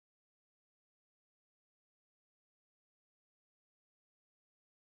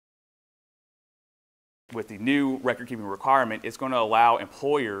with the new record-keeping requirement, it's going to allow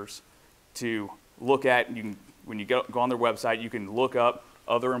employers to look at, when you go on their website, you can look up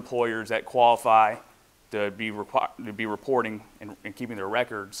other employers that qualify to be reporting and keeping their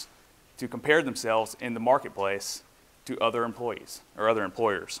records, to compare themselves in the marketplace to other employees or other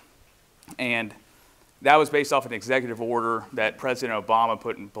employers. And that was based off an executive order that President Obama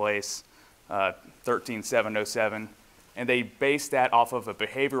put in place, 13707, and they based that off of a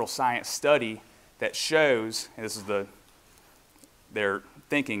behavioral science study that shows, and this is their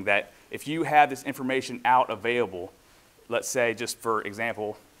thinking, that if you have this information out available, let's say just for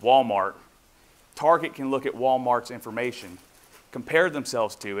example, Walmart, Target can look at Walmart's information, compare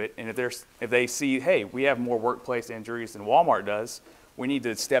themselves to it, and if they see, hey, we have more workplace injuries than Walmart does, we need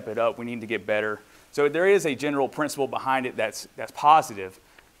to step it up, we need to get better. So there is a general principle behind it that's positive,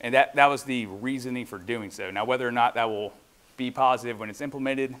 and that was the reasoning for doing so. Now, whether or not that will be positive when it's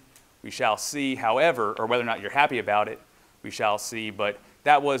implemented, we shall see. However, or whether or not you're happy about it, we shall see. But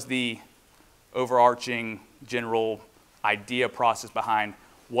that was the overarching general idea process behind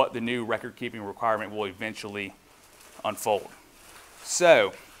what the new record-keeping requirement will eventually unfold.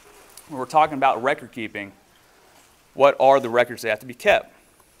 So, when we're talking about record-keeping, what are the records that have to be kept?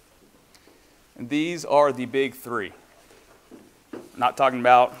 And these are the big three. I'm not talking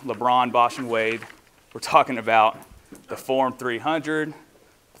about LeBron, Bosch, and Wade. We're talking about the Form 300,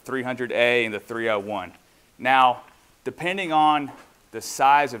 300A, and the 301. Now, depending on the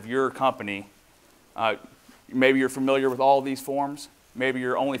size of your company, maybe you're familiar with all of these forms. Maybe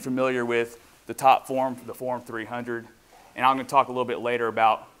you're only familiar with the top form, the Form 300. And I'm going to talk a little bit later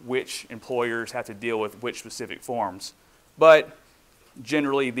about which employers have to deal with which specific forms. But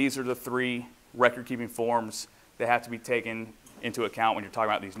generally, these are the three record-keeping forms that have to be taken into account when you're talking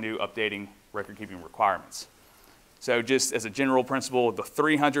about these new updating record-keeping requirements. So just as a general principle, the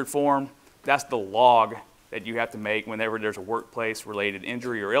 300 form, that's the log that you have to make whenever there's a workplace-related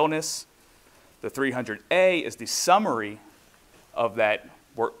injury or illness. The 300A is the summary of that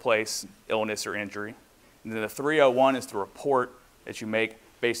workplace illness or injury. And then the 301 is the report that you make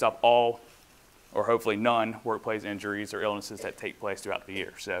based off all, or hopefully none, workplace injuries or illnesses that take place throughout the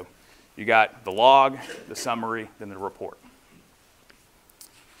year. So you got the log, the summary, then the report.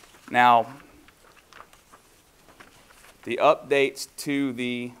 Now, the updates to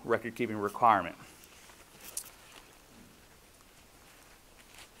the record-keeping requirement.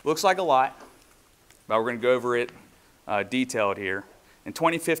 Looks like a lot, but we're going to go over it detailed here. In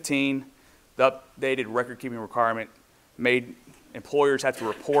 2015, the updated record-keeping requirement made employers have to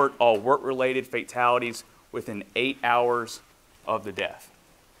report all work-related fatalities within 8 hours of the death.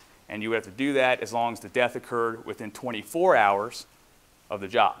 And you have to do that as long as the death occurred within 24 hours of the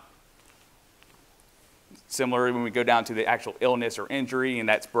job. Similarly, when we go down to the actual illness or injury, and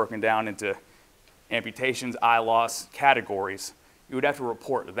that's broken down into amputations, eye loss categories, you would have to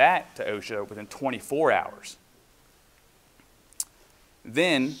report that to OSHA within 24 hours.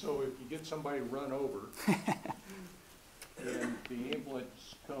 Then, so if you get somebody run over and the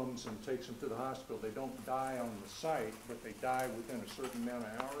ambulance comes and takes them to the hospital, they don't die on the site, but they die within a certain amount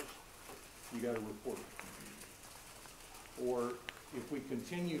of hours, you got to report it. Or if we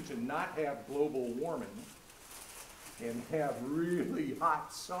continue to not have global warming and have really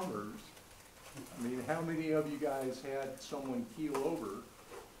hot summers, I mean, how many of you guys had someone keel over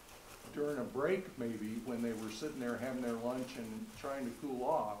during a break maybe when they were sitting there having their lunch and trying to cool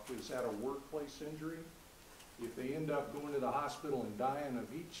off? Is that a workplace injury? If they end up going to the hospital and dying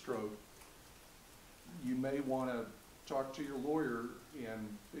of heat stroke, you may want to talk to your lawyer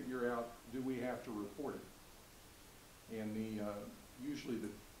and figure out, do we have to report it? And usually the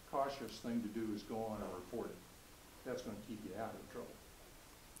cautious thing to do is go on and report it. That's going to keep you out of trouble.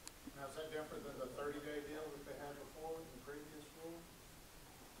 Now, is that different than the 30-day deal that they had before with the previous rule?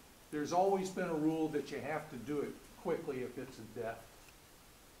 There's always been a rule that you have to do it quickly if it's a death.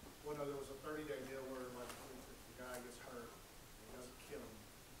 Well, no, there was a 30-day deal where, like, if the guy gets hurt, it doesn't kill him.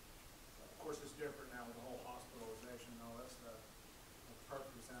 Of course, it's different now with the whole hospitalization and all that stuff. A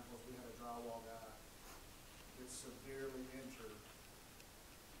perfect example is we had a drywall guy that's severely injured,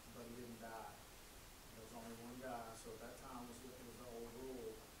 but he didn't die. There was only one guy, so at that time it was the old rule.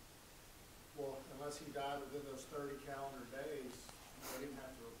 Well, unless he died within those 30 calendar days, they didn't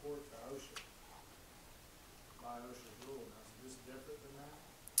have to report to OSHA by OSHA's rule. Now, is this different than that?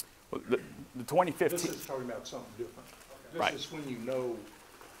 well, the 2015. This is talking about something different. Okay. This Right. is when you know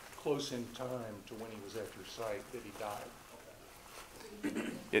close in time to when he was at your site that he died.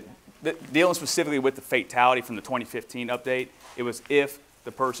 Dealing specifically with the fatality from the 2015 update, it was if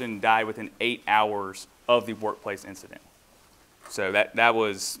the person died within 8 hours of the workplace incident. So that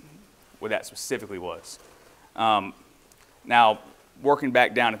was what that specifically was. Now, working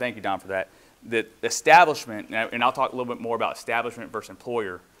back down, and thank you, Don, for that, the establishment, and I'll talk a little bit more about establishment versus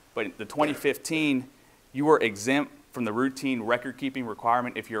employer, but in the 2015, you were exempt from the routine record-keeping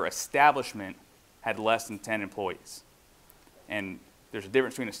requirement if your establishment had less than 10 employees. And there's a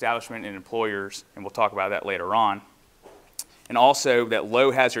difference between establishment and employers, and we'll talk about that later on. And also that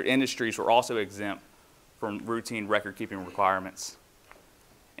low-hazard industries were also exempt from routine record-keeping requirements.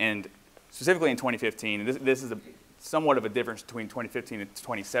 And specifically in 2015, and this is somewhat of a difference between 2015 and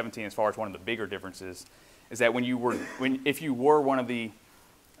 2017 as far as one of the bigger differences, is that if you were one of the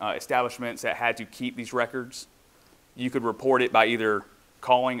establishments that had to keep these records, you could report it by either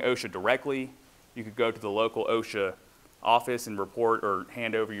calling OSHA directly, you could go to the local OSHA office and report or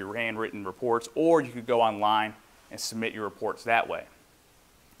hand over your handwritten reports, or you could go online and submit your reports that way.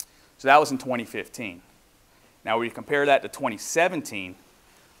 So that was in 2015. Now when you compare that to 2017,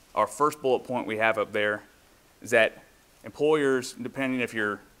 our first bullet point we have up there is that employers, depending if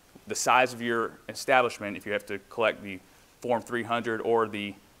you're the size of your establishment, if you have to collect the Form 300 or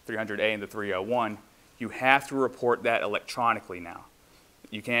the 300A and the 301, you have to report that electronically now.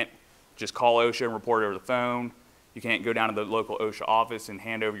 You can't just call OSHA and report it over the phone. You can't go down to the local OSHA office and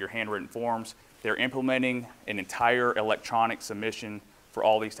hand over your handwritten forms. They're implementing an entire electronic submission for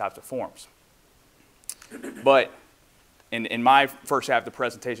all these types of forms. But in my first half of the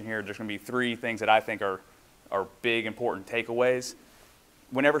presentation here, there's going to be three things that I think are big, important takeaways.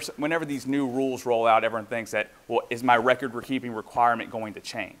 Whenever these new rules roll out, everyone thinks that, well, is my record-keeping requirement going to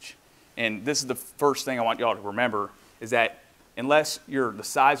change? And this is the first thing I want y'all to remember, is that unless the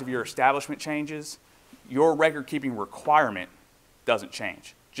size of your establishment changes, your record-keeping requirement doesn't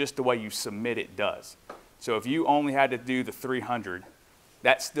change. Just the way you submit it does. So if you only had to do the 300,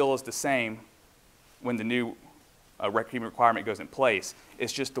 that still is the same when the new record-keeping requirement goes in place.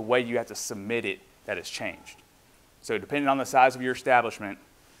 It's just the way you have to submit it that has changed. So depending on the size of your establishment,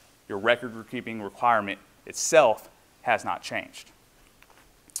 your record-keeping requirement itself has not changed.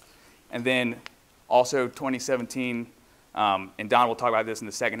 And then also 2017, and Don will talk about this in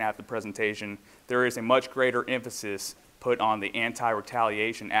the second half of the presentation, there is a much greater emphasis put on the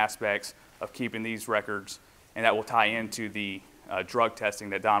anti-retaliation aspects of keeping these records, and that will tie into the drug testing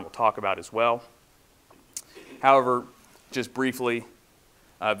that Don will talk about as well. However, just briefly,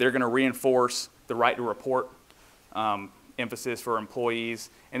 they're going to reinforce the right to report emphasis for employees,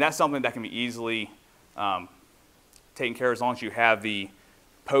 and that's something that can be easily taken care of as long as you have the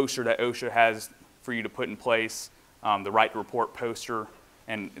poster that OSHA has for you to put in place, the right to report poster,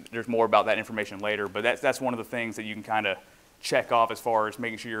 and there's more about that information later, but that's one of the things that you can kind of check off as far as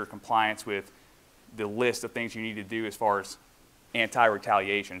making sure you're in compliance with the list of things you need to do as far as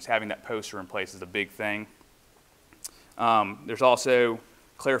anti-retaliation. Having that poster in place is a big thing. There's also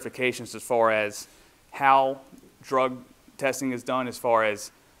clarifications as far as how drug testing is done, as far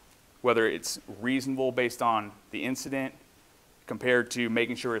as whether it's reasonable based on the incident compared to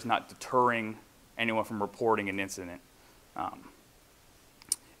making sure it's not deterring anyone from reporting an incident.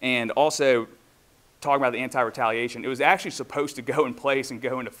 And also, talking about the anti-retaliation, it was actually supposed to go in place and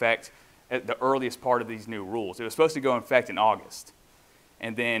go into effect at the earliest part of these new rules. It was supposed to go in effect in August.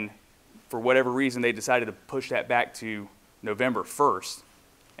 And then, for whatever reason, they decided to push that back to November 1st.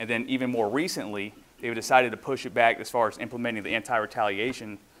 And then even more recently, they decided to push it back as far as implementing the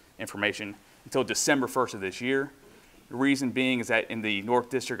anti-retaliation information until December 1st of this year. The reason being is that in the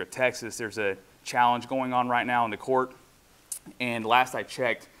North District of Texas, there's a challenge going on right now in the court. And last I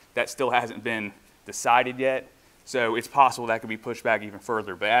checked, that still hasn't been decided yet. So it's possible that could be pushed back even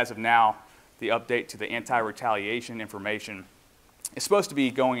further. But as of now, the update to the anti-retaliation information is supposed to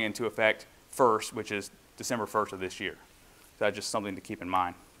be going into effect first, which is December 1st of this year. So that's just something to keep in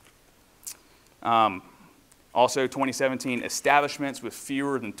mind. Also, 2017, establishments with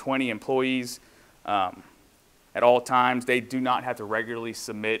fewer than 20 employees at all times, they do not have to regularly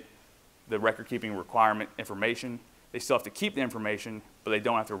submit the record-keeping requirement information. They still have to keep the information, but they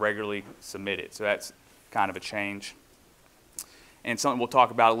don't have to regularly submit it. So that's kind of a change. And something we'll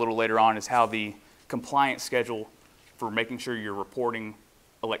talk about a little later on is how the compliance schedule for making sure you're reporting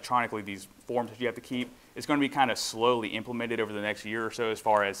electronically these forms that you have to keep is going to be kind of slowly implemented over the next year or so as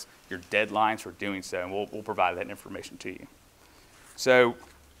far as your deadlines for doing so, and we'll provide that information to you. So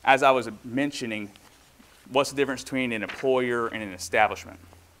as I was mentioning, what's the difference between an employer and an establishment?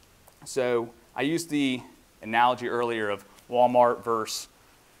 So I used the analogy earlier of Walmart versus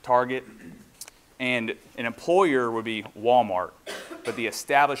Target, and an employer would be Walmart, but the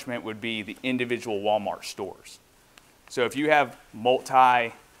establishment would be the individual Walmart stores. So if you have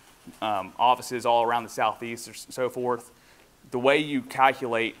multi offices all around the Southeast or so forth, the way you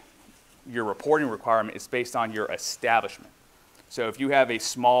calculate your reporting requirement is based on your establishment. So if you have a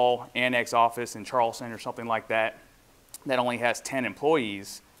small annex office in Charleston or something like that, that only has 10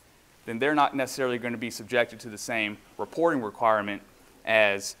 employees, then they're not necessarily going to be subjected to the same reporting requirement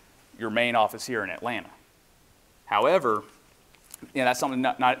as your main office here in Atlanta. However, that's something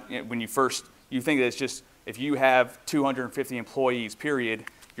when you think that it's just, if you have 250 employees, period,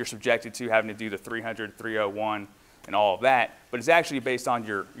 you're subjected to having to do the 300, 301, and all of that, but it's actually based on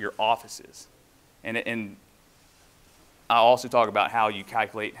your offices. And I'll also talk about how you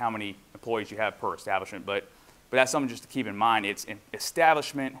calculate how many employees you have per establishment, but that's something just to keep in mind. It's an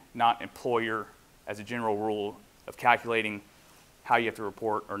establishment, not employer, as a general rule of calculating how you have to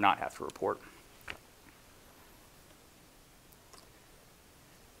report or not have to report.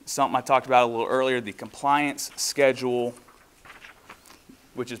 Something I talked about a little earlier, the compliance schedule,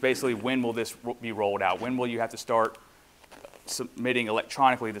 which is basically when will this be rolled out? When will you have to start submitting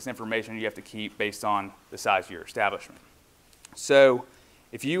electronically this information you have to keep based on the size of your establishment? So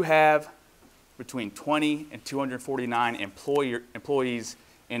if you have between 20 and 249 employees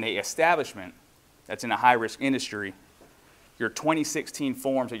in a establishment that's in a high-risk industry, your 2016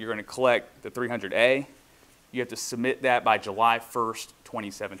 forms that you're going to collect, the 300A, you have to submit that by July 1st,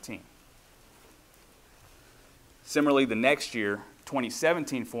 2017. Similarly, the next year,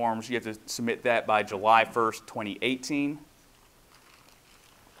 2017 forms, you have to submit that by July 1st, 2018.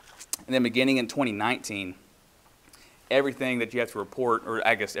 And then beginning in 2019, everything that you have to report, or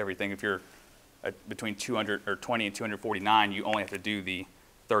I guess everything, if you're between 200 or 20 and 249, you only have to do the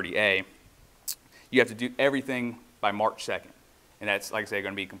 30A. You have to do everything by March 2nd. And that's, like I say,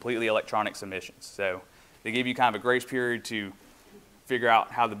 going to be completely electronic submissions. So they give you kind of a grace period to figure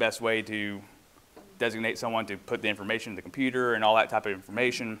out how the best way to designate someone to put the information in the computer and all that type of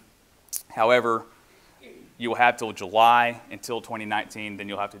information. However, you will have till July until 2019, then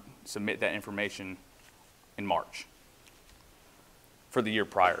you'll have to submit that information in March for the year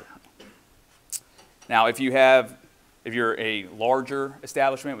prior. Now, if you're a larger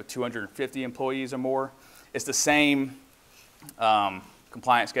establishment with 250 employees or more, it's the same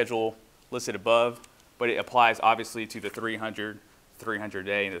compliance schedule listed above, but it applies obviously to the 300,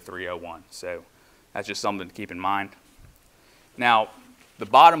 300A, and the 301. So that's just something to keep in mind. Now, the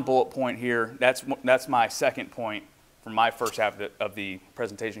bottom bullet point here, that's my second point from my first half of the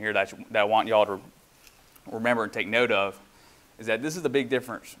presentation here that I want y'all to remember and take note of, is that this is the big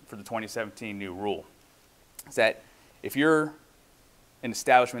difference for the 2017 new rule. Is that if you're an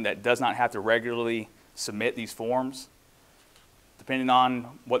establishment that does not have to regularly submit these forms, depending on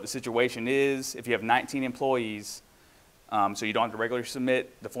what the situation is, if you have 19 employees, so you don't have to regularly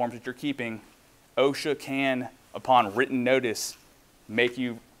submit the forms that you're keeping, OSHA can, upon written notice, make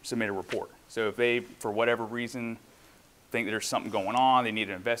you submit a report. So if they, for whatever reason, think that there's something going on, they need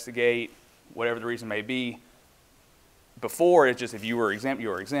to investigate, whatever the reason may be, before it's just if you were exempt, you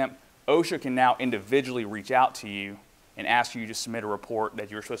were exempt. OSHA can now individually reach out to you and ask you to submit a report that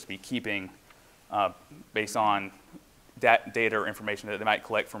you're supposed to be keeping based on that data or information that they might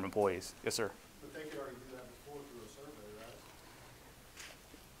collect from employees. Yes, sir? But they could already do that before through a survey, right?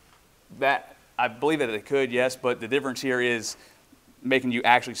 That, I believe that they could, yes, but the difference here is making you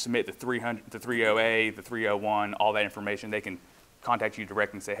actually submit the 300, the 30A, the 301, all that information. They can contact you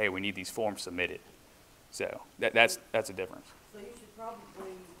directly and say, hey, we need these forms submitted. So that's a difference. So you should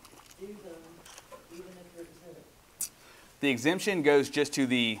probably do them even if you're exempt. The exemption goes just to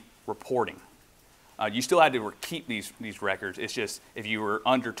the reporting. You still had to keep these records. It's just if you were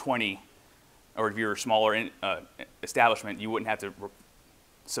under 20 or if you're a smaller establishment, you wouldn't have to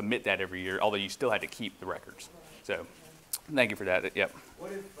submit that every year, although you still had to keep the records. So thank you for that. Yep.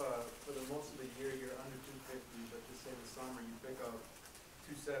 What if for the most of the year you're under 250, but just say in the summer you pick up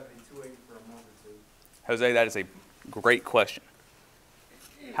 270, 280 for a month or two? Jose, that is a great question.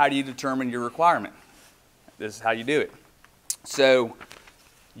 How do you determine your requirement? This is how you do it. So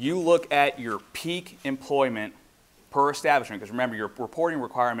you look at your peak employment per establishment, because remember, your reporting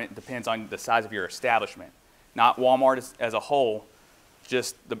requirement depends on the size of your establishment, not Walmart as a whole,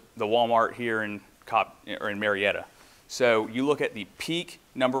 just the Walmart here in Marietta. So you look at the peak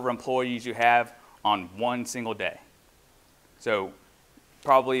number of employees you have on one single day. So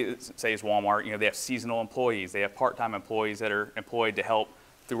probably, say it's Walmart, they have seasonal employees. They have part-time employees that are employed to help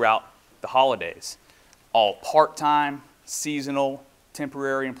throughout the holidays. All part-time, seasonal,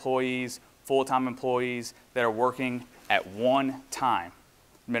 temporary employees, full-time employees that are working at one time,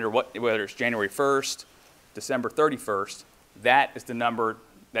 no matter whether it's January 1st, December 31st, that is the number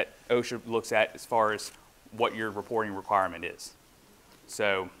that OSHA looks at as far as what your reporting requirement is.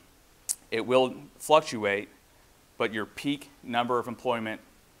 So it will fluctuate, but your peak number of employment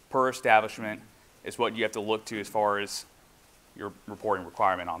per establishment is what you have to look to as far as your reporting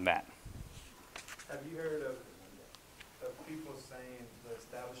requirement on that. Have you heard of people saying the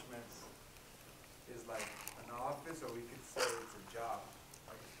establishments is like an office, or we could say it's a job,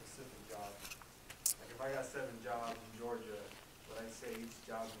 like a specific job? Like if I got 7 jobs in Georgia, would I say each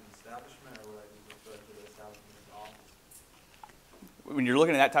job is an establishment, or would I just refer to the establishment as an office? When you're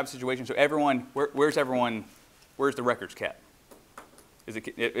looking at that type of situation, so everyone, where's the records kept? Is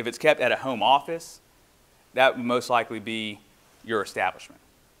it, if it's kept at a home office, that would most likely be your establishment.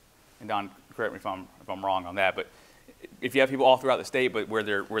 And Don, correct me if I'm wrong on that, but if you have people all throughout the state, but where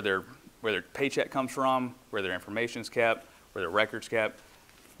their paycheck comes from, where their information's kept, where their records kept,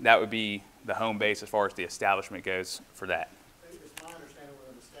 that would be the home base as far as the establishment goes for that. It's my understanding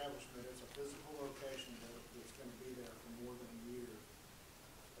with an establishment, it's a physical location that's gonna be there for more than a year.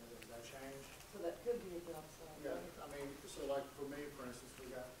 Has that changed? So that could be a job site. Yeah, I mean, so like for me, for instance,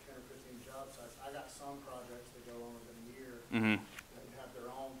 we got 10 or 15 job sites. I got some projects that go longer than a year. Mm-hmm. That have their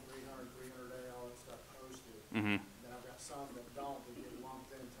own 300 day, all that stuff posted. Mm-hmm. Then I've got some that don't, that get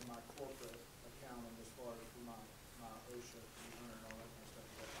lumped into my corporate accounting as far as my OSHA 300 and all that kind of stuff.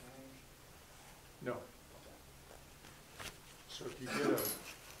 Does that change? No. So if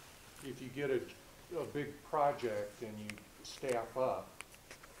you get a big project and you staff up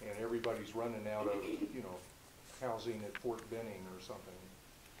and everybody's running out of, you know, housing at Fort Benning or something,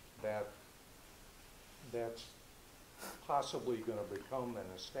 that's possibly gonna become an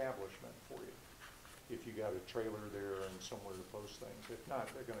establishment for you. If you got a trailer there and somewhere to post things. If not,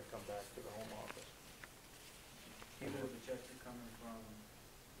 they're gonna come back to the home office. Even if the checks are coming from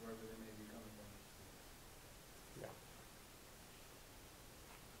wherever they may be coming from.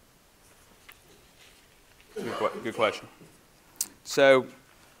 Yeah. Good question. So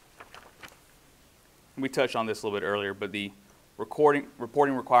we touched on this a little bit earlier, but the reporting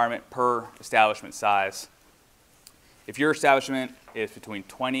requirement per establishment size. If your establishment is between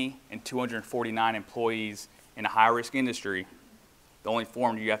 20 and 249 employees in a high-risk industry, the only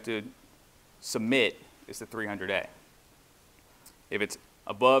form you have to submit is the 300A. If it's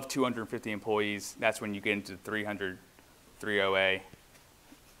above 250 employees, that's when you get into the 300, 30A,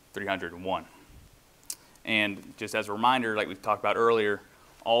 301. And just as a reminder, like we talked about earlier,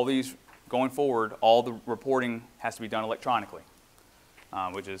 all these, going forward, all the reporting has to be done electronically,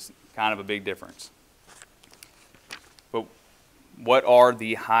 which is kind of a big difference. But what are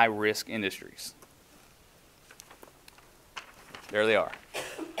the high-risk industries? There they are.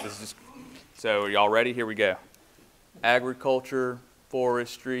 This is just, so are y'all ready? Here we go. Agriculture,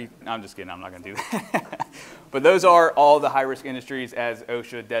 forestry. No, I'm just kidding. I'm not going to do that. But those are all the high-risk industries as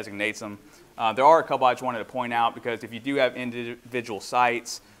OSHA designates them. There are a couple I just wanted to point out, because if you do have individual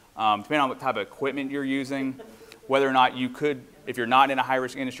sites, depending on what type of equipment you're using, whether or not you could, if you're not in a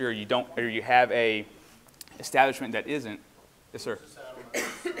high-risk industry or you don't, or you have a establishment that isn't. Yes, sir. Where's this at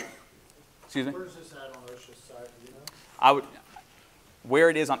on OSHA's site? Excuse me. Where's this at on OSHA's site, do you know? I would,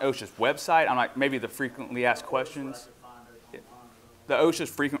 where it is on OSHA's website, I'm like maybe the frequently asked questions. The OSHA's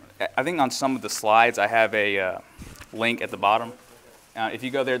frequent. I think on some of the slides I have a link at the bottom. If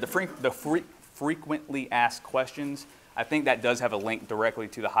you go there, the frequently asked questions, I think that does have a link directly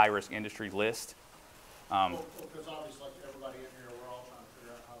to the high-risk industry list. Well, because obviously, like everybody in here, we're all trying to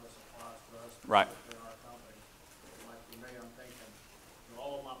figure out how this applies to us. Right. In our company. Like for me, I'm thinking, you know,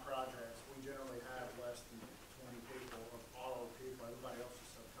 all of my projects, we generally have less than 20 people, or all of the people, everybody else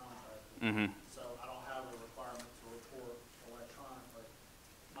is subcontracted. Mm-hmm. So I don't have a requirement to report electronically.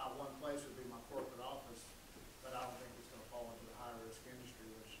 My one place would be my corporate office, but I don't think it's gonna fall into the high-risk industry,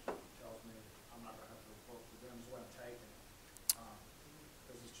 which tells me I'm not gonna have to report to them, is what I'm taking.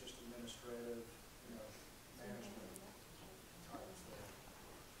 Because it's just administrative, you know, management type stuff.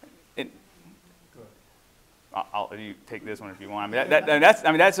 I'll let you take this one if you want. I mean,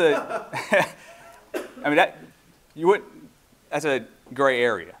 that's a gray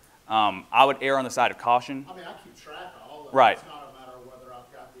area. I would err on the side of caution. I mean, I keep track of all of it. Right. It's not a matter of whether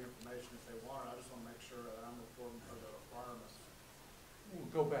I've got the information if they want it. I just want to make sure that I'm reporting for the requirements.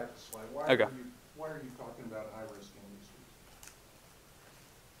 We'll go back a slide. Okay. Why are you talking about high-risk industries?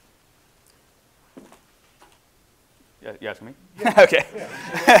 Yeah, you asking me? Yeah. Okay.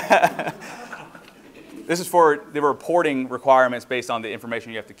 Yeah. This is for the reporting requirements based on the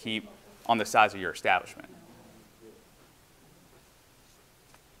information you have to keep on the size of your establishment.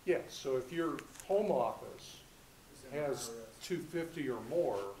 Yes, so if your home office has 250 or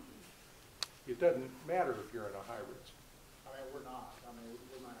more, it doesn't matter if you're in a high risk. I mean, we're not. I mean,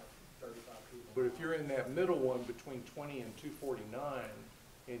 we might have 35 people. But if you're in that middle one between 20 and 249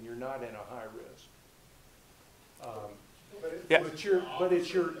 and you're not in a high risk, Yeah. But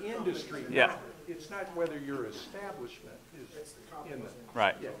it's your industry. Yeah. It's not whether your establishment is in the.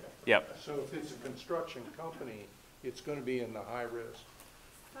 Right. Yeah. Yep. So if it's a construction company, it's gonna be in the high-risk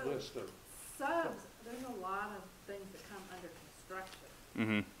list of. Subs, there's a lot of things that come under construction,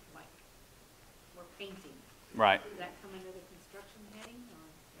 Mm-hmm. like we're painting. Right. Does that come under the construction heading or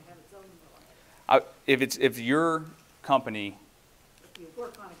they have its own rule? If your company, If you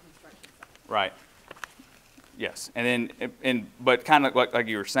work on a construction site. right. Yes, and then, but kind of like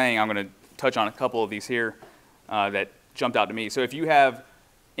you were saying, I'm going to touch on a couple of these here that jumped out to me. So if you have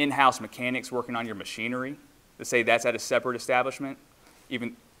in-house mechanics working on your machinery, let's say that's at a separate establishment,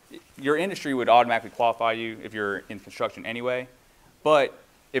 even your industry would automatically qualify you if you're in construction anyway. But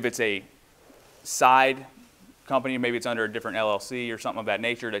if it's a side company, maybe it's under a different LLC or something of that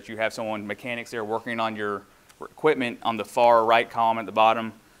nature, that you have someone, mechanics there working on your equipment on the far right column at the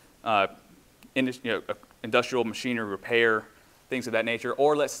bottom, industrial machinery repair, things of that nature.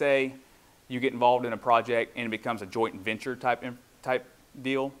 Or let's say you get involved in a project and it becomes a joint venture type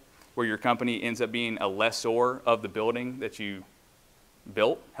deal, where your company ends up being a lessor of the building that you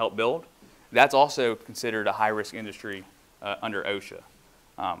helped build. That's also considered a high-risk industry under OSHA.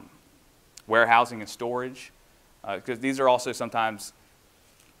 Warehousing and storage, because these are also sometimes,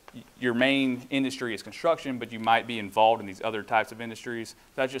 your main industry is construction, but you might be involved in these other types of industries. So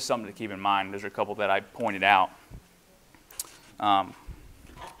that's just something to keep in mind. There's a couple that I pointed out. I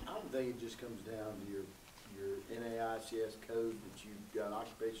don't think it just comes down to your NAICS code that you've got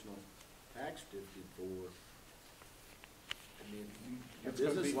occupational tax certificate for. I mean, if your That's gonna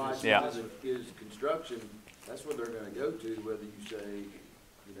business be- license Yeah. is construction, that's what they're gonna go to, whether you say,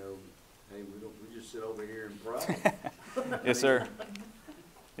 hey, we just sit over here and pride. Yes, sir.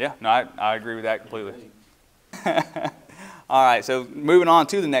 Yeah, no, I agree with that completely. All right, so moving on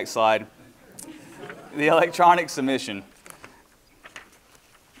to the next slide, the electronic submission.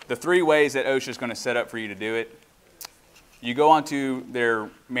 The 3 ways that OSHA is going to set up for you to do it. You go onto their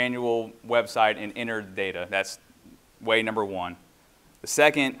manual website and enter the data. That's way number 1. The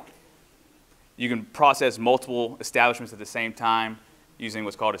second, you can process multiple establishments at the same time using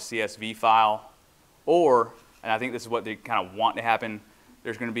what's called a CSV file. Or, and I think this is what they kind of want to happen,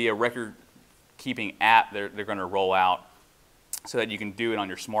 there's going to be a record-keeping app they're going to roll out so that you can do it on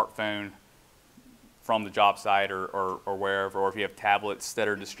your smartphone from the job site or wherever, or if you have tablets that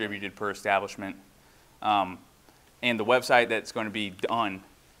are distributed per establishment. And the website that's going to be done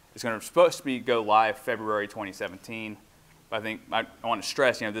is supposed to go live February 2017. But I think I want to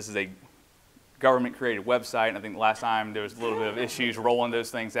stress, this is a government-created website, and I think the last time there was a little bit of issues rolling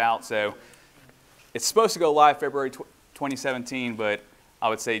those things out. So it's supposed to go live February 2017, but I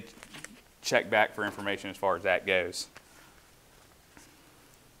would say check back for information as far as that goes.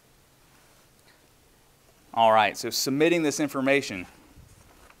 All right, so submitting this information,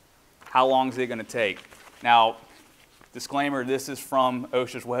 how long is it going to take? Now, disclaimer, this is from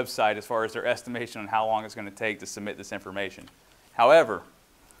OSHA's website as far as their estimation on how long it's going to take to submit this information. However,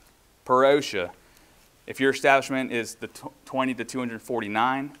 per OSHA, if your establishment is the 20 to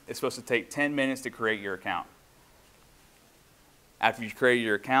 249, it's supposed to take 10 minutes to create your account. After you create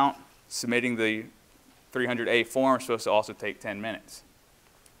your account, submitting the 300A form is supposed to also take 10 minutes.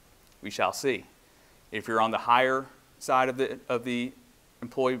 We shall see. If you're on the higher side of the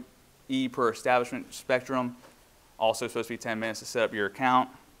employee per establishment spectrum, also supposed to be 10 minutes to set up your account,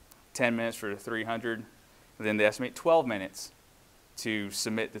 10 minutes for the 300, and then they estimate 12 minutes to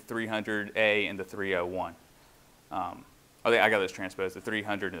submit the 300A and the 301. I got those transposed, the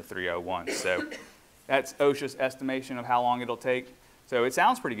 300 and the 301. So that's OSHA's estimation of how long it'll take. So it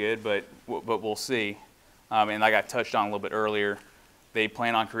sounds pretty good, but we'll see. And like I touched on a little bit earlier, they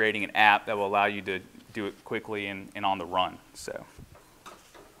plan on creating an app that will allow you to do it quickly and on the run. So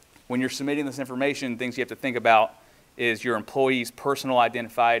when you're submitting this information, things you have to think about is your employee's personal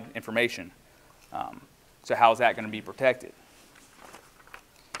identified information. So how is that going to be protected?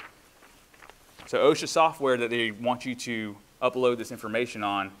 So OSHA software that they want you to upload this information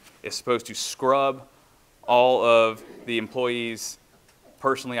on is supposed to scrub all of the employee's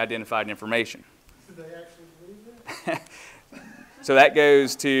personally identified information. Did they actually believe that? So that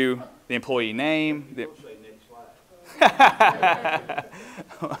goes to the employee name.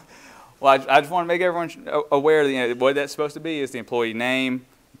 Well, I just want to make everyone aware that what that's supposed to be is the employee name,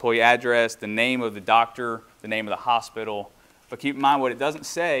 employee address, the name of the doctor, the name of the hospital. But keep in mind what it doesn't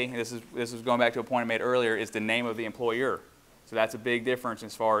say, and this is going back to a point I made earlier, is the name of the employer. So that's a big difference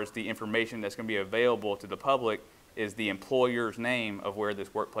as far as the information that's going to be available to the public is the employer's name of where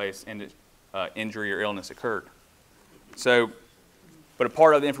this workplace injury or illness occurred. So, but a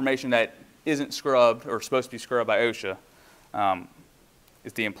part of the information that isn't scrubbed or supposed to be scrubbed by OSHA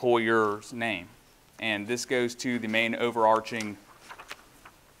is the employer's name. And this goes to the main overarching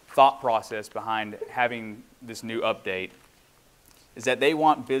thought process behind having this new update, is that they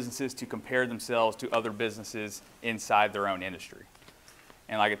want businesses to compare themselves to other businesses inside their own industry.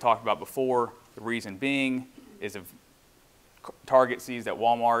 And like I talked about before, the reason being is if Target sees that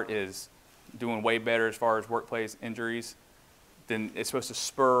Walmart is doing way better as far as workplace injuries, then it's supposed to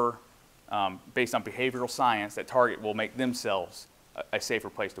spur, based on behavioral science, that Target will make themselves a safer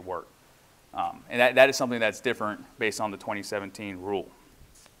place to work. And that is something that's different based on the 2017 rule.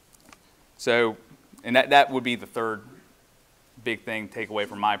 So, and that would be the third big thing take away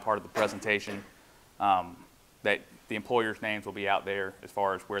from my part of the presentation, that the employer's names will be out there as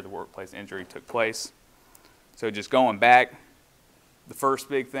far as where the workplace injury took place. So just going back, the first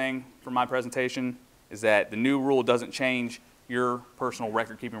big thing from my presentation is that the new rule doesn't change your personal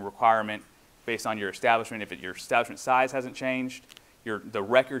record-keeping requirement based on your establishment. If your establishment size hasn't changed, the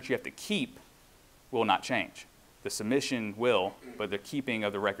records you have to keep will not change. The submission will, but the keeping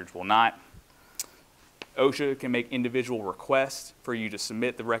of the records will not. OSHA can make individual requests for you to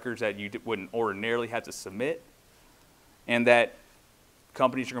submit the records that you wouldn't ordinarily have to submit, and that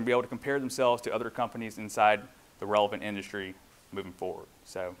companies are going to be able to compare themselves to other companies inside the relevant industry moving forward.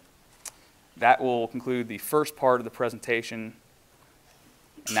 So that will conclude the first part of the presentation.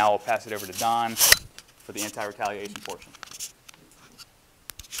 And now I'll pass it over to Don for the anti-retaliation portion.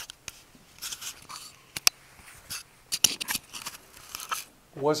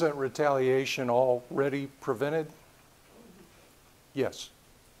 Wasn't retaliation already prevented? Yes.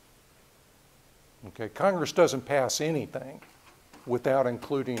 Okay, Congress doesn't pass anything without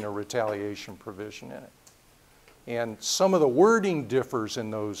including a retaliation provision in it. And some of the wording differs in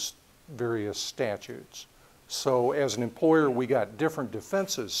those various statutes. So as an employer, we got different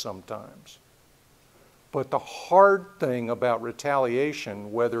defenses sometimes. But the hard thing about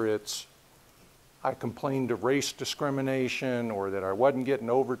retaliation, whether it's I complained of race discrimination, or that I wasn't getting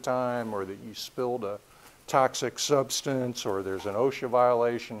overtime, or that you spilled a toxic substance, or there's an OSHA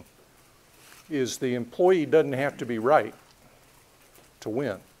violation, is the employee doesn't have to be right to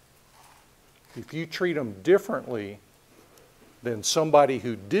win. If you treat them differently than somebody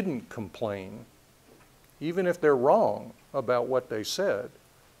who didn't complain, even if they're wrong about what they said,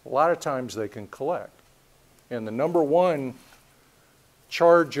 a lot of times they can collect. And the number one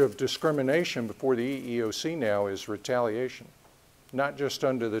charge of discrimination before the EEOC now is retaliation, not just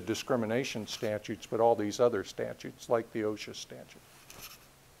under the discrimination statutes, but all these other statutes like the OSHA statute.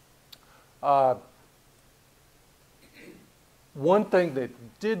 One thing that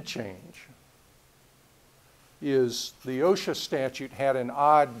did change is the OSHA statute had an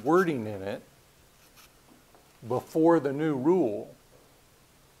odd wording in it before the new rule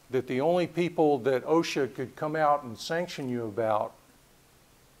that the only people that OSHA could come out and sanction you about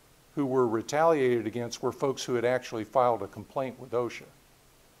who were retaliated against were folks who had actually filed a complaint with OSHA.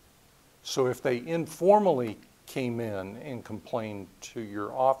 So if they informally came in and complained to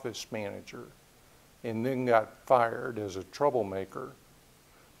your office manager and then got fired as a troublemaker,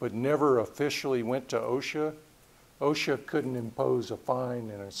 but never officially went to OSHA, OSHA couldn't impose a fine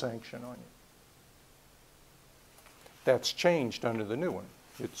and a sanction on you. That's changed under the new one.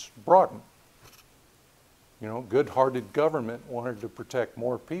 It's broadened. You know, good-hearted government wanted to protect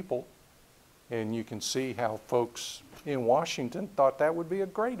more people, and you can see how folks in Washington thought that would be a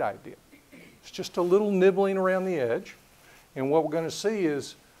great idea. It's just a little nibbling around the edge, and what we're going to see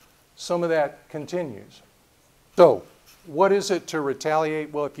is some of that continues. So, what is it to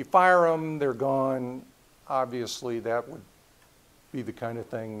retaliate? Well, if you fire them, they're gone. Obviously, that would be the kind of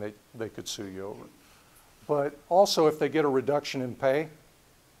thing that they could sue you over. But also, if they get a reduction in pay.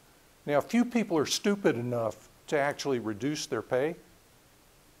 Now, few people are stupid enough to actually reduce their pay.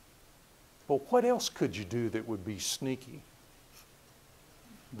 But what else could you do that would be sneaky,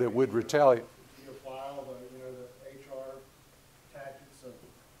 that would retaliate? You apply all the, you know, the HR tactics of,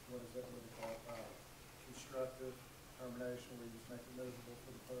 what is that, what they call it, constructive termination, where you just make it miserable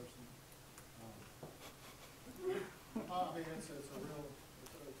for the person. I mean, it's a real.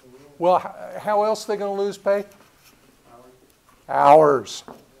 Well, how else are they going to lose pay? Hours.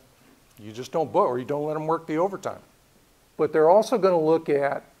 You just don't book, or you don't let them work the overtime. But they're also going to look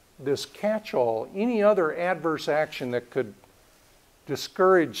at this catch-all, any other adverse action that could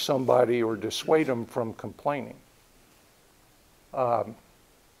discourage somebody or dissuade them from complaining. And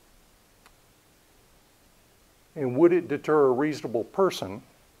would it deter a reasonable person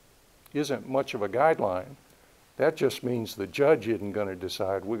isn't much of a guideline. That just means the judge isn't going to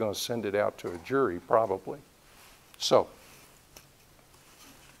decide. We're going to send it out to a jury, probably. So,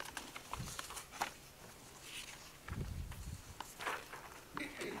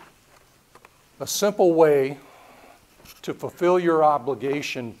 A simple way to fulfill your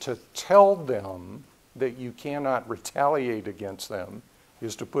obligation to tell them that you cannot retaliate against them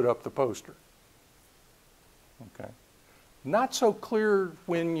is to put up the poster. Okay. Not so clear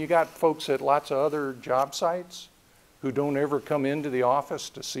when you got folks at lots of other job sites who don't ever come into the office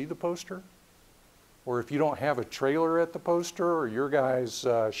to see the poster. Or if you don't have a trailer at the poster, or your guys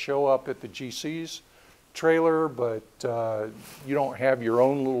show up at the GC's trailer, but you don't have your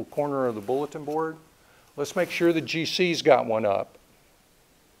own little corner of the bulletin board, let's make sure the GC's got one up,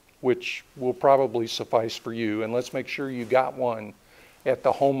 which will probably suffice for you, and let's make sure you got one at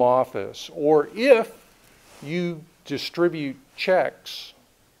the home office. Or if you distribute checks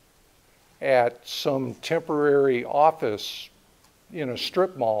at some temporary office in a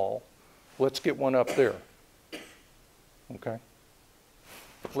strip mall, let's get one up there. Okay?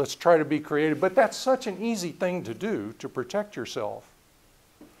 Let's try to be creative. But that's such an easy thing to do to protect yourself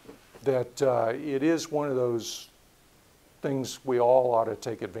that it is one of those things we all ought to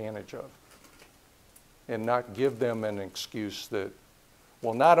take advantage of and not give them an excuse that,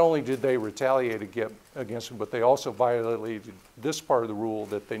 well, not only did they retaliate against me, but they also violated this part of the rule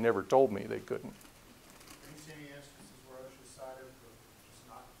that they never told me they couldn't. Do you see any instances where OSHA cited for just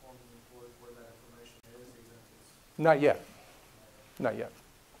not informing the employees where that information is, even if it's? Not yet. Not yet.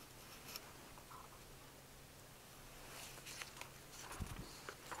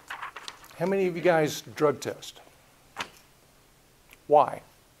 How many of you guys drug test? Why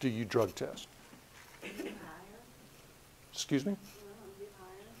do you drug test? Excuse me?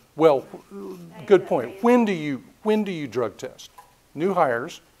 Well, good point. When do you drug test? New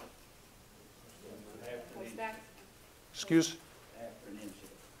hires. Excuse?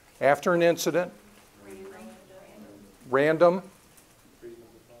 After an incident. Random.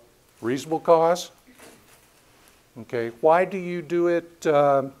 Reasonable cause. Okay. Why do you do it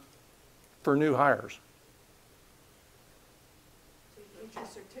for new hires? Get your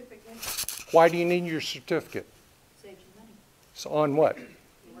certificate. Why do you need your certificate? Saves you money. So on what?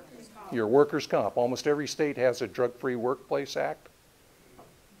 Workers' comp. Your workers' comp. Almost every state has a Drug-Free Workplace Act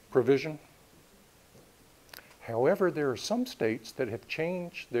provision. However, there are some states that have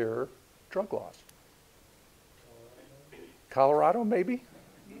changed their drug laws. Colorado, maybe?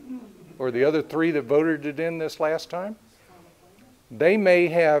 Or the other three that voted it in this last time? They may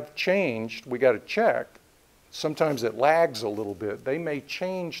have changed, we got to check, sometimes it lags a little bit, they may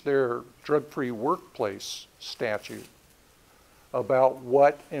change their drug-free workplace statute about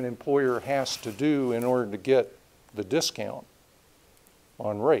what an employer has to do in order to get the discount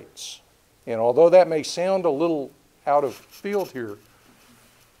on rates. And although that may sound a little out of field here,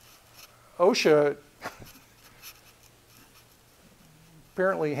 OSHA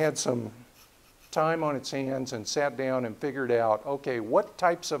apparently had some time on its hands and sat down and figured out, okay, what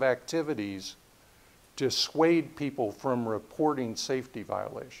types of activities dissuade people from reporting safety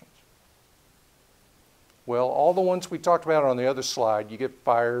violations? Well, all the ones we talked about on the other slide, you get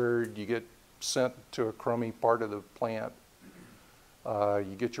fired, you get sent to a crummy part of the plant,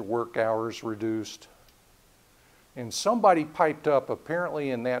 you get your work hours reduced. And somebody piped up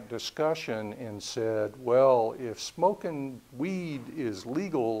apparently in that discussion and said, well, if smoking weed is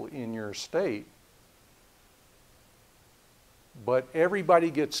legal in your state, but everybody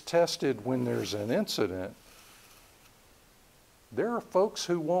gets tested when there's an incident, there are folks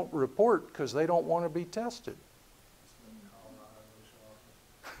who won't report because they don't want to be tested.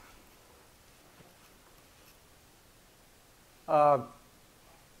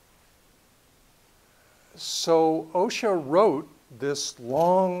 So OSHA wrote this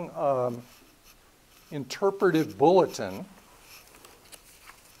long interpretive bulletin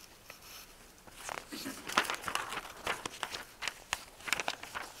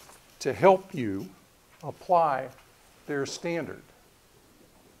to help you apply their standard.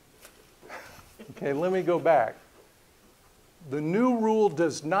 Okay, let me go back. The new rule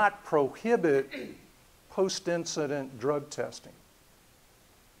does not prohibit post-incident drug testing.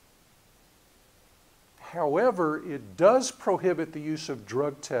 However, it does prohibit the use of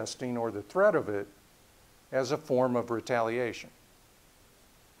drug testing or the threat of it as a form of retaliation.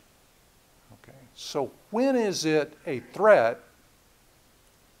 Okay, so when is it a threat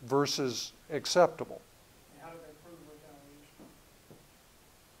versus acceptable? How do they prove retaliation?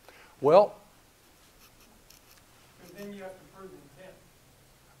 Well, Because then you have to prove intent.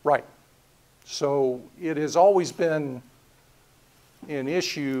 right. So it has always been an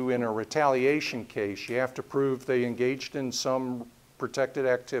issue in a retaliation case. You have to prove they engaged in some protected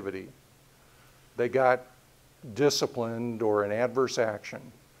activity. They got disciplined or an adverse action.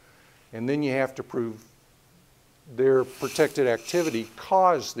 And then you have to prove their protected activity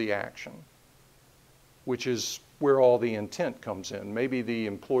caused the action. which is where all the intent comes in. Maybe the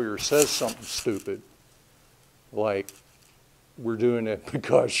employer says something stupid, like, we're doing it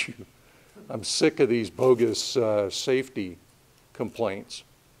because I'm sick of these bogus safety complaints.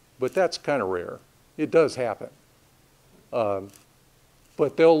 But that's kind of rare. It does happen.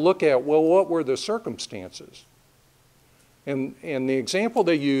 But they'll look at, well, what were the circumstances? And the example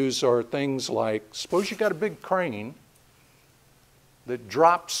they use are things like, suppose you got a big crane that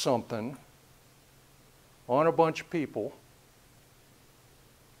dropped something on a bunch of people.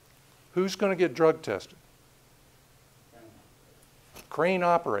 Who's going to get drug tested? Crane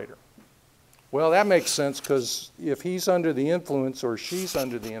operator. Well, that makes sense, because if he's under the influence or she's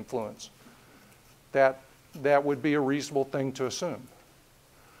under the influence, that would be a reasonable thing to assume.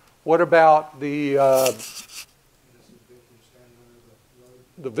 What about the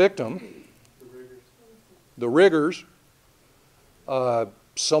victim, the riggers,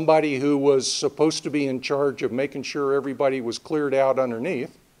 somebody who was supposed to be in charge of making sure everybody was cleared out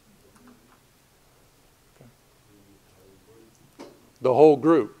underneath? The whole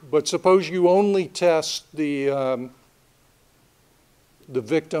group. But suppose you only test the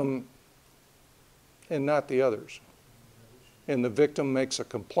victim and not the others, and the victim makes a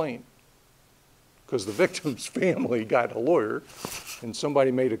complaint because the victim's family got a lawyer and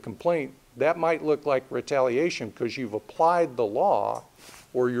somebody made a complaint. That might look like retaliation because you've applied the law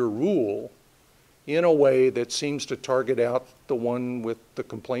or your rule in a way that seems to target out the one with the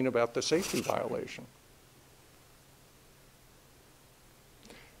complaint about the safety violation.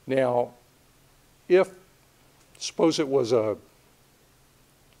 Now, suppose it was a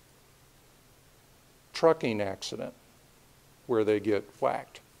trucking accident where they get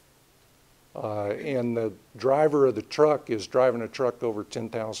whacked, and the driver of the truck is driving a truck over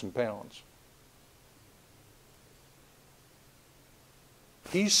 10,000 pounds.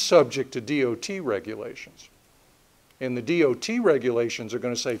 He's subject to DOT regulations, and the DOT regulations are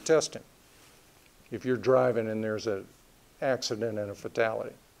going to say test him if you're driving and there's an accident and a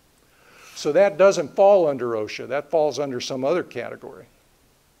fatality. So that doesn't fall under OSHA. That falls under some other category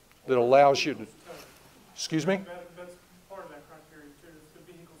that allows you to, excuse me? That's part of that criteria too, is the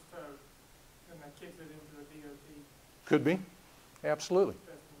vehicle's towed, and that kicks it into the DOT. Could be, absolutely.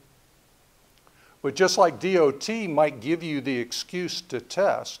 But just like DOT might give you the excuse to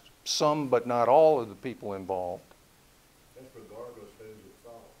test some but not all of the people involved. That's regardless who's at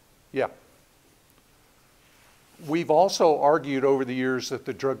fault. Yeah. We've also argued over the years that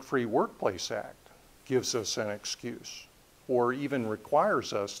the Drug-Free Workplace Act gives us an excuse or even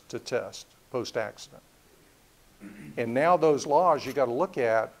requires us to test post-accident. And now those laws you got to look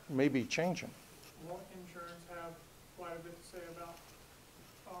at may be changing. Won't insurance have quite a bit to say about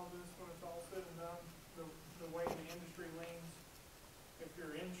all this when it's all said and done? The way the industry leans, if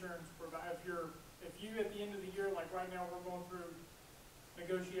your insurance provider, if you at the end of the year, like right now, we're going through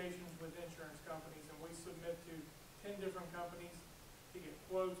negotiations with insurance companies, and we submit to 10 different companies to get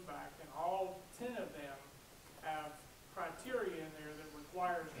quotes back, and all 10 of them have criteria in there that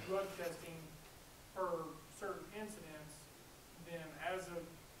requires drug testing per certain incidents, then as of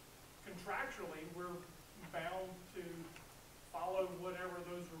contractually, we're bound to follow whatever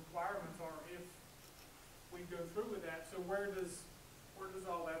those requirements are if we go through with that. So where does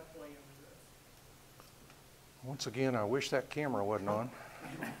all that play into this? Once again, I wish that camera wasn't on.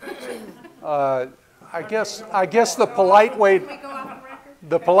 I guess the polite way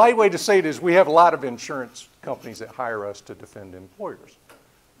to say it is we have a lot of insurance companies that hire us to defend employers,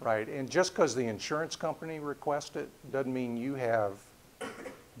 right? And just because the insurance company requests it doesn't mean you have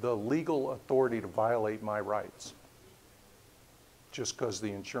the legal authority to violate my rights. Just because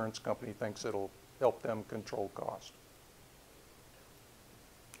the insurance company thinks it'll help them control cost.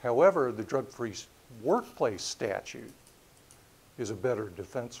 However, the drug-free workplace statute is a better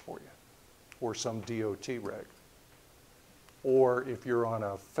defense for you, or some DOT reg, or if you're on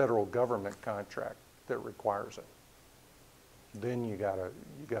a federal government contract that requires it, then you got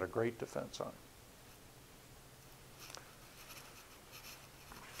a great defense on it.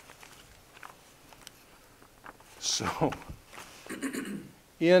 So,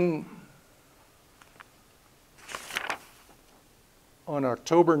 on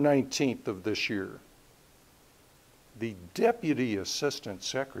October 19th of this year, the Deputy Assistant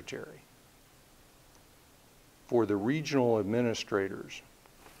Secretary for the regional administrators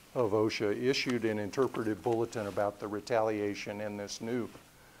of OSHA issued an interpretive bulletin about the retaliation and this new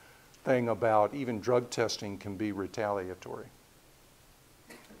thing about even drug testing can be retaliatory.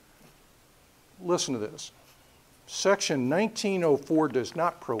 Listen to this. Section 1904 does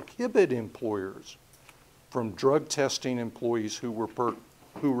not prohibit employers from drug testing employees who were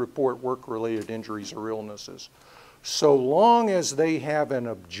who report work-related injuries or illnesses, so long as they have an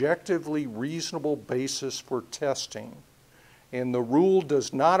objectively reasonable basis for testing, and the rule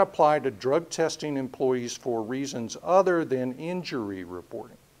does not apply to drug testing employees for reasons other than injury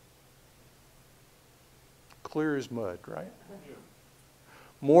reporting. Clear as mud, right?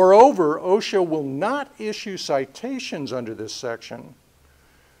 Moreover, OSHA will not issue citations under this section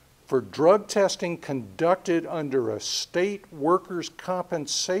for drug testing conducted under a state workers'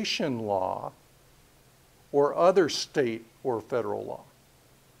 compensation law or other state or federal law,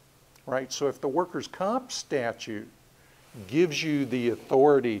 right? So if the workers' comp statute gives you the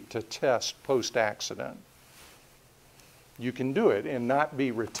authority to test post-accident, you can do it and not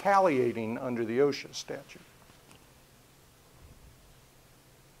be retaliating under the OSHA statute.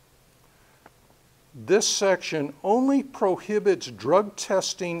 This section only prohibits drug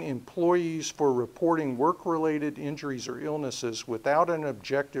testing employees for reporting work-related injuries or illnesses without an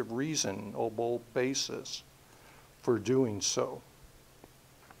objective reasonable basis for doing so.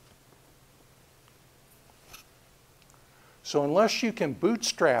 So unless you can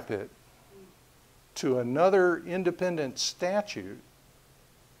bootstrap it to another independent statute,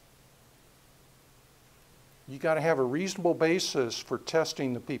 you got to have a reasonable basis for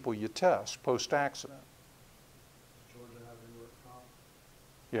testing the people you test post-accident. Georgia have any work comp?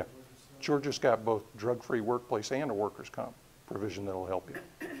 Yeah, Georgia's got both drug-free workplace and a workers' comp provision that'll help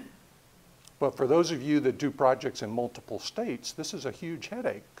you. But for those of you that do projects in multiple states, this is a huge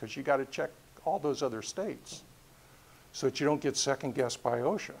headache because you got to check all those other states so that you don't get second-guessed by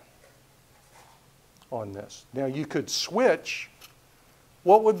OSHA on this. Now you could switch.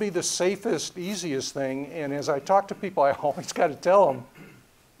 What would be the safest, easiest thing? And as I talk to people, I always got to tell them,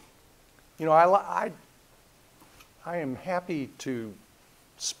 you know, I am happy to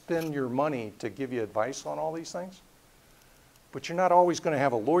spend your money to give you advice on all these things, but you're not always going to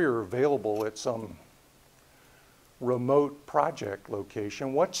have a lawyer available at some remote project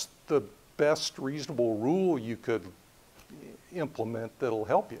location. What's the best reasonable rule you could implement that'll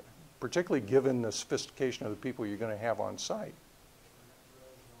help you, particularly given the sophistication of the people you're going to have on site?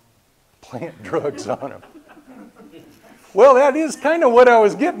 Plant drugs on them. Well, that is kind of what I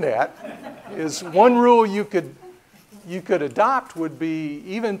was getting at, is one rule you could adopt would be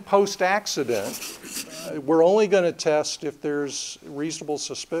even post-accident, we're only going to test if there's reasonable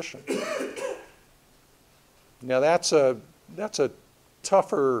suspicion. Now that's a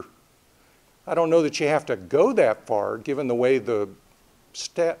tougher, I don't know that you have to go that far given the way the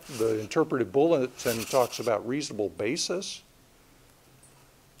interpretive bulletin talks about reasonable basis.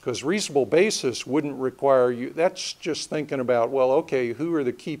 Because reasonable basis wouldn't require you, that's just thinking about, well, okay, who are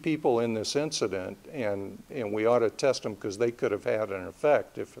the key people in this incident, and we ought to test them because they could have had an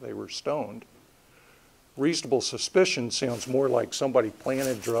effect if they were stoned. Reasonable suspicion sounds more like somebody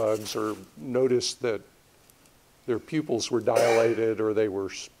planted drugs or noticed that their pupils were dilated or they were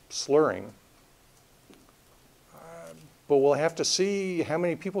slurring. But we'll have to see how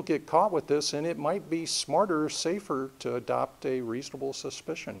many people get caught with this, and it might be smarter, safer to adopt a reasonable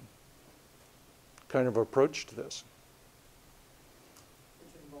suspicion kind of approach to this.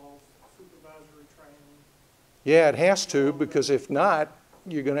 Which involves supervisory training. Yeah, it has to, because if not,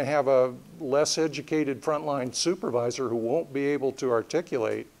 you're going to have a less educated frontline supervisor who won't be able to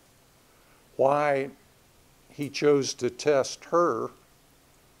articulate why he chose to test her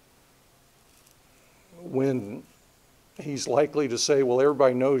when he's likely to say, well,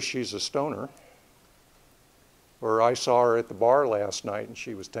 everybody knows she's a stoner. Or I saw her at the bar last night and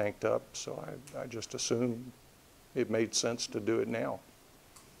she was tanked up, so I just assumed it made sense to do it now.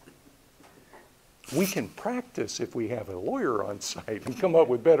 We can practice if we have a lawyer on site and come up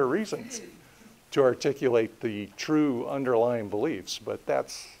with better reasons to articulate the true underlying beliefs, but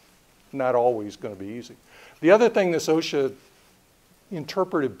that's not always going to be easy. The other thing this OSHA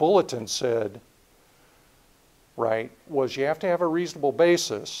interpretive bulletin said, right, was you have to have a reasonable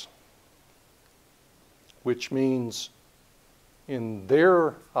basis, which means in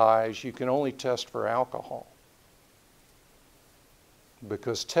their eyes you can only test for alcohol,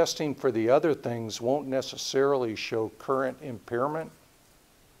 because testing for the other things won't necessarily show current impairment.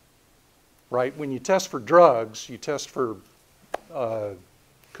 Right? When you test for drugs, you test for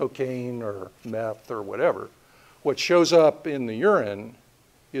cocaine or meth or whatever. What shows up in the urine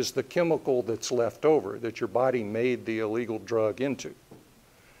is the chemical that's left over that your body made the illegal drug into.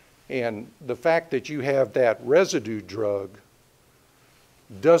 And the fact that you have that residue drug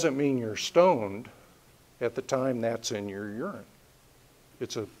doesn't mean you're stoned at the time that's in your urine.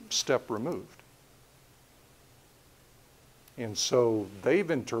 It's a step removed. And so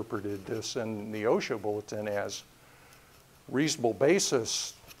they've interpreted this in the OSHA bulletin as reasonable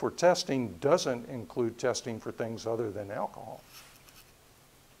basis for testing doesn't include testing for things other than alcohol.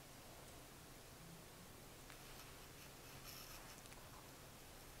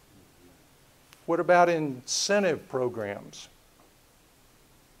 What about incentive programs?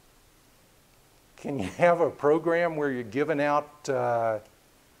 Can you have a program where you're giving out,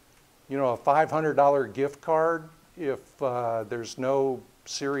 you know, a $500 gift card if there's no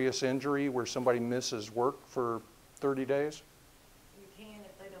serious injury where somebody misses work for 30 days? You can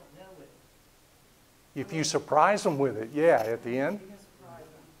if they don't know it. If you surprise them with it, yeah, at the end. You can surprise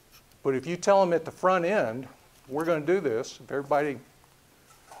them. But if you tell them at the front end, we're going to do this, if everybody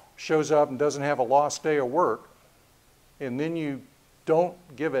shows up and doesn't have a lost day of work, and then you don't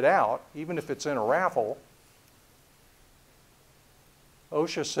give it out, even if it's in a raffle,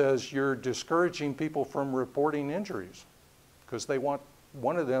 OSHA says you're discouraging people from reporting injuries because they want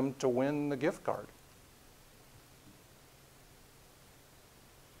one of them to win the gift card.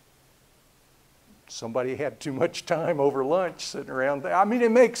 Somebody had too much time over lunch sitting around there. I mean,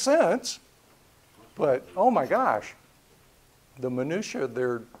 it makes sense, but oh my gosh, the minutia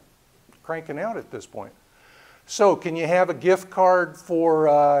they're cranking out at this point. So can you have a gift card for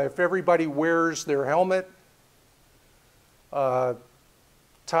if everybody wears their helmet,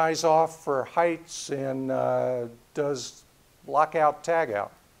 ties off for heights, and does lockout, tagout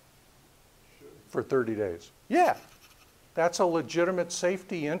for 30 days? Yeah, that's a legitimate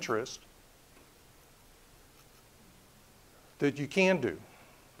safety interest that you can do,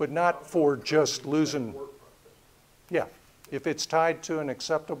 but not for just losing. Yeah, if it's tied to an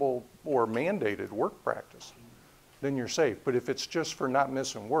acceptable or mandated work practice, then you're safe. But if it's just for not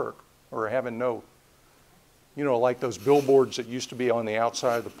missing work or having no, you know, like those billboards that used to be on the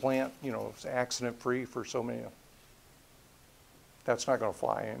outside of the plant, you know, it's accident-free for so many, that's not going to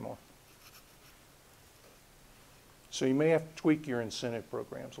fly anymore. So you may have to tweak your incentive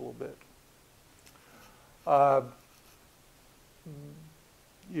programs a little bit.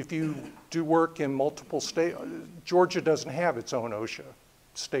 If you do work in multiple states, Georgia doesn't have its own OSHA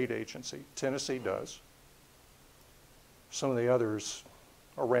state agency. Tennessee does. Some of the others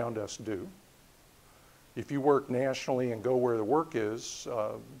around us do. If you work nationally and go where the work is,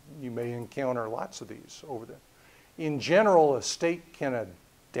 you may encounter lots of these over there. In general, a state can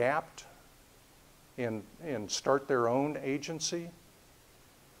adapt and start their own agency,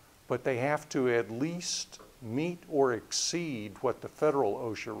 but they have to at least meet or exceed what the federal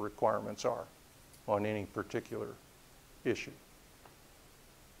OSHA requirements are on any particular issue.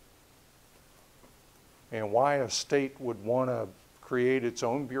 And why a state would want to create its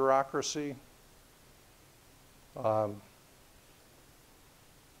own bureaucracy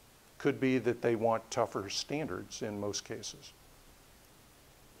could be that they want tougher standards in most cases.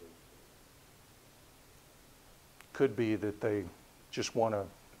 Could be that they just want to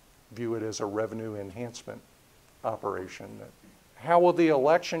view it as a revenue enhancement operation. How will the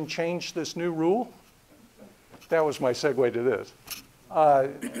election change this new rule? That was my segue to this.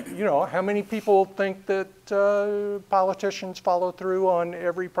 You know, how many people think that politicians follow through on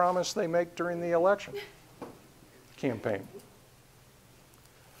every promise they make during the election campaign?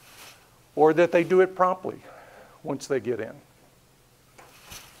 Or that they do it promptly once they get in?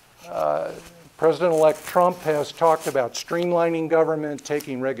 President-elect Trump has talked about streamlining government,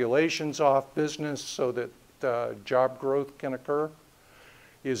 taking regulations off business so that job growth can occur.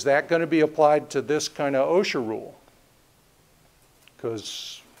 Is that going to be applied to this kind of OSHA rule?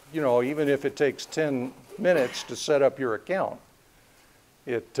 Because, you know, even if it takes 10 minutes to set up your account,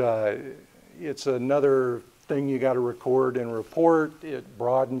 it's another thing you got to record and report. It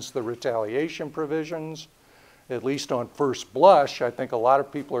broadens the retaliation provisions. At least on first blush, I think a lot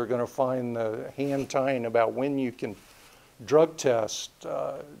of people are going to find the hand tying about when you can drug test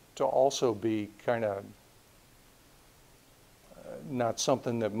to also be kind of not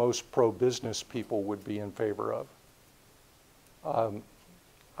something that most pro-business people would be in favor of.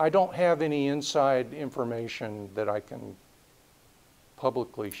 I don't have any inside information that I can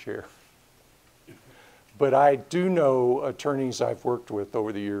publicly share. But I do know attorneys I've worked with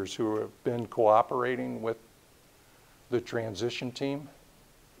over the years who have been cooperating with the transition team,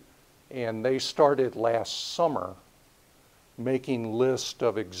 and they started last summer making lists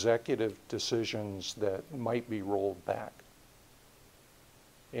of executive decisions that might be rolled back.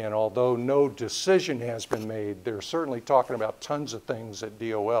 And although no decision has been made, they're certainly talking about tons of things at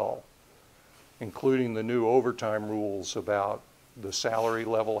DOL, including the new overtime rules about the salary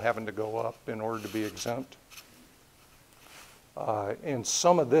level having to go up in order to be exempt. And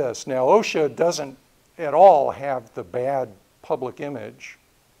some of this, now OSHA doesn't at all have the bad public image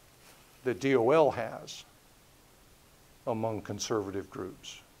that DOL has. among conservative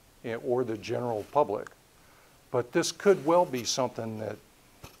groups or the general public. But this could well be something that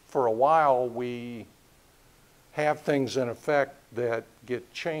for a while we have things in effect that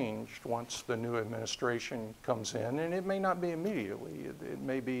get changed once the new administration comes in, and it may not be immediately. It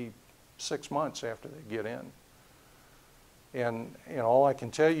may be 6 months after they get in. And all I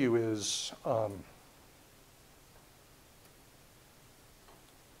can tell you is,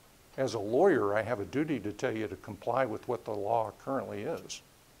 as a lawyer, I have a duty to tell you to comply with what the law currently is.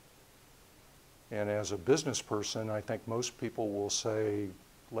 And as a business person, I think most people will say,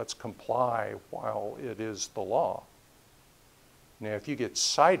 let's comply while it is the law. Now, if you get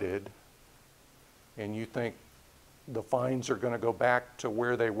cited and you think the fines are going to go back to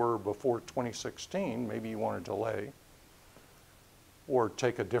where they were before 2016, maybe you want to delay or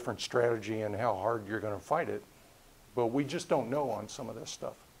take a different strategy in how hard you're going to fight it. But we just don't know on some of this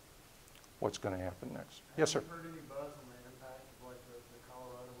stuff what's going to happen next. Yes, sir. Have you heard any buzz on the impact of like the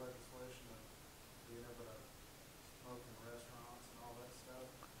Colorado legislation of being able to smoke in restaurants and all that stuff?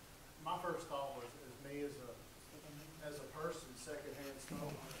 My first thought was, me as a person, secondhand smoking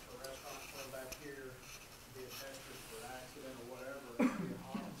at a restaurant, come back here, being tested for an accident or whatever, and being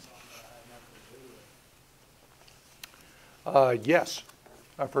harmed something that I had nothing to do with. Yes,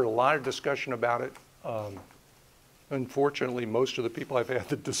 I've heard a lot of discussion about it. Unfortunately, most of the people I've had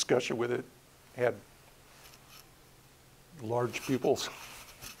the discussion with it had large pupils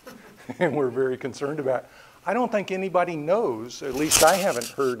and were very concerned about it. I don't think anybody knows, at least I haven't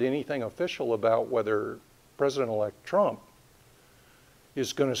heard anything official about whether President-elect Trump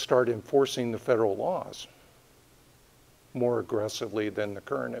is going to start enforcing the federal laws more aggressively than the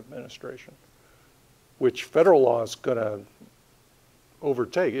current administration, which federal law is going to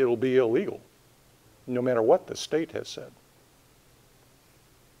overtake. It'll be illegal, no matter what the state has said.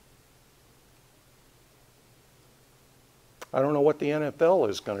 I don't know what the NFL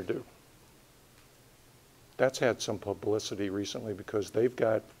is going to do. That's had some publicity recently because they've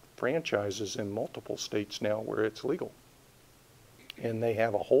got franchises in multiple states now where it's legal. And they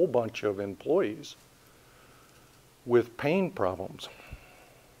have a whole bunch of employees with pain problems.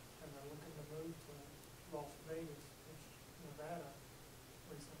 And they're looking to move to Las Vegas, which Nevada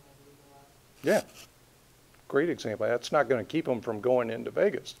recently legalized. Yeah, great example. That's not going to keep them from going into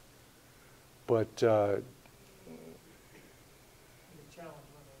Vegas. But,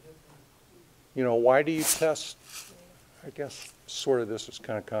 you know, why do you test, I guess sort of this is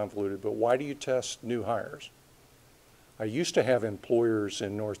kind of convoluted, but why do you test new hires? I used to have employers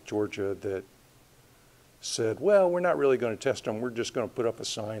in North Georgia that said, well, we're not really going to test them. We're just going to put up a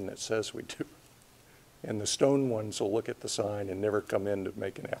sign that says we do. And the stone ones will look at the sign and never come in to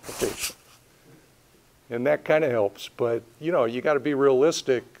make an application. And that kind of helps. But, you know, you got to be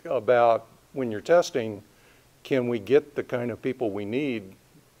realistic about when you're testing, can we get the kind of people we need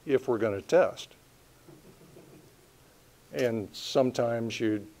if we're going to test? And sometimes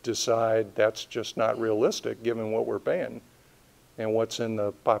you decide that's just not realistic given what we're paying and what's in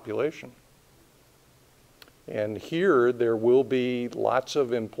the population. And here there will be lots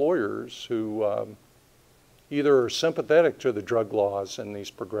of employers who either are sympathetic to the drug laws in these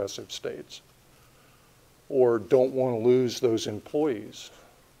progressive states or don't want to lose those employees.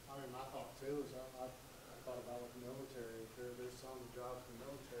 I mean, my thought too is I thought about with the military. There's some jobs in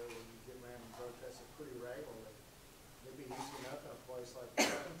the military where you get random drug tested pretty regularly. It'd be easy enough in a place like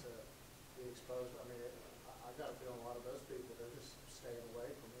that to be exposed. I mean, I got a feeling a lot of those people, they're just staying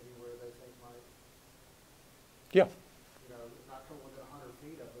away from anywhere they think might, Yeah. you know, not come within 100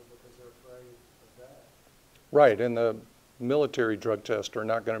 feet of it because they're afraid of that. Right, and the military drug tests are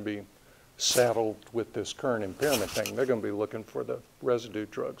not going to be saddled with this current impairment thing. They're going to be looking for the residue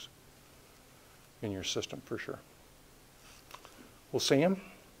drugs in your system for sure. Well, Sam?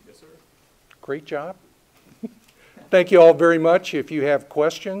 Yes, sir. Great job. Thank you all very much. If you have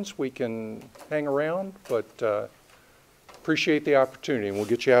questions, we can hang around, but appreciate the opportunity, and we'll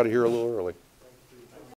get you out of here a little early.